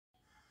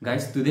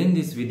Guys, today in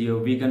this video,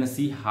 we're gonna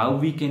see how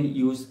we can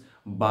use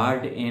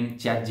Bard and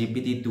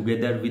ChatGPT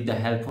together with the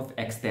help of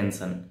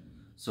extension.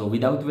 So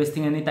without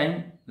wasting any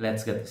time,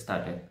 let's get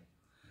started.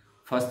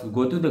 First,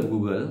 go to the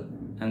Google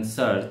and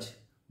search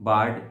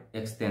Bard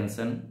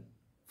extension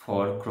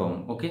for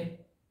Chrome,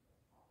 okay?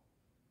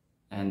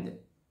 And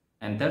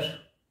enter.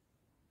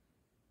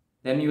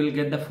 Then you will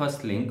get the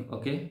first link,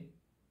 okay?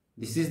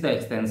 This is the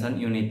extension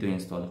you need to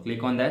install.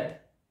 Click on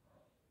that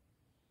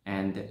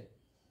and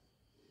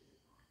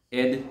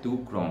add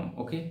to Chrome,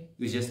 okay?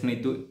 You just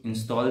need to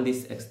install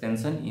this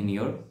extension in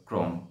your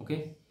Chrome,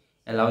 okay?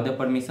 Allow the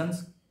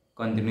permissions,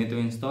 continue to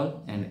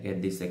install and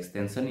add this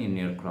extension in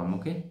your Chrome,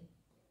 okay?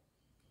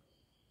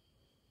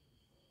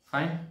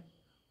 Fine.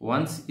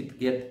 Once it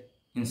get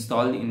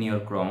installed in your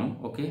Chrome,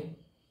 okay,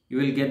 you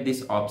will get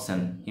this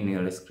option in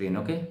your screen,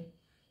 okay?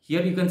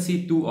 Here you can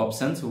see two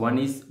options. One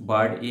is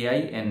Bard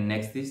AI and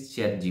next is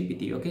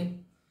ChatGPT, okay?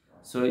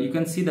 So you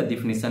can see the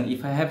definition.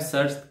 If I have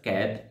searched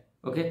cat,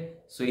 okay,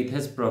 so it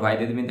has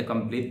provided me the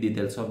complete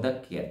details of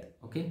the cat,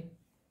 okay?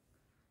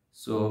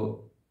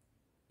 So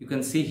you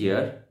can see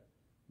here,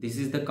 this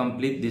is the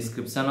complete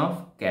description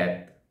of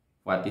cat,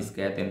 what is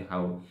cat and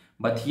how.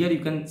 But here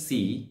you can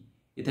see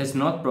it has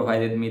not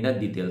provided me the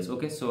details,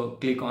 okay? So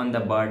click on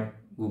the Bard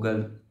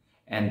Google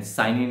and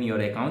sign in your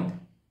account,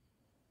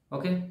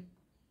 okay?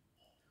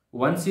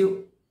 Once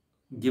you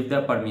give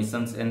the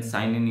permissions and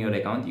sign in your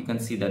account, you can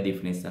see the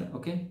definition,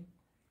 okay?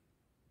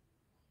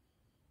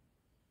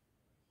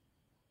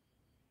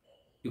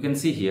 You can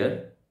see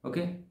here,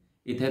 okay,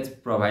 it has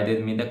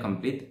provided me the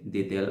complete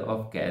detail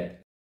of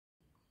cat,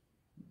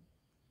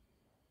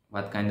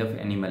 what kind of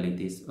animal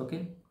it is,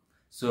 okay?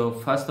 So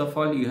first of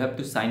all, you have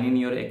to sign in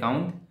your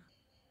account.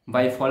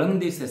 By following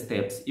these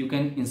steps, you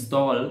can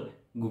install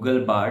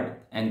Google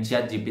Bard and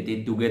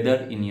ChatGPT together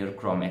in your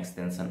Chrome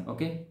extension,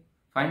 okay?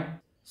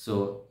 Fine.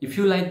 So if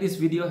you like this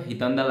video,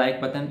 hit on the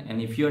like button,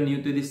 and if you are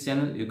new to this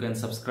channel, you can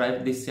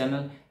subscribe this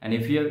channel, and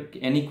if you have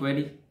any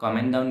query,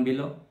 comment down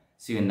below.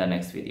 See you in the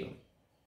next video.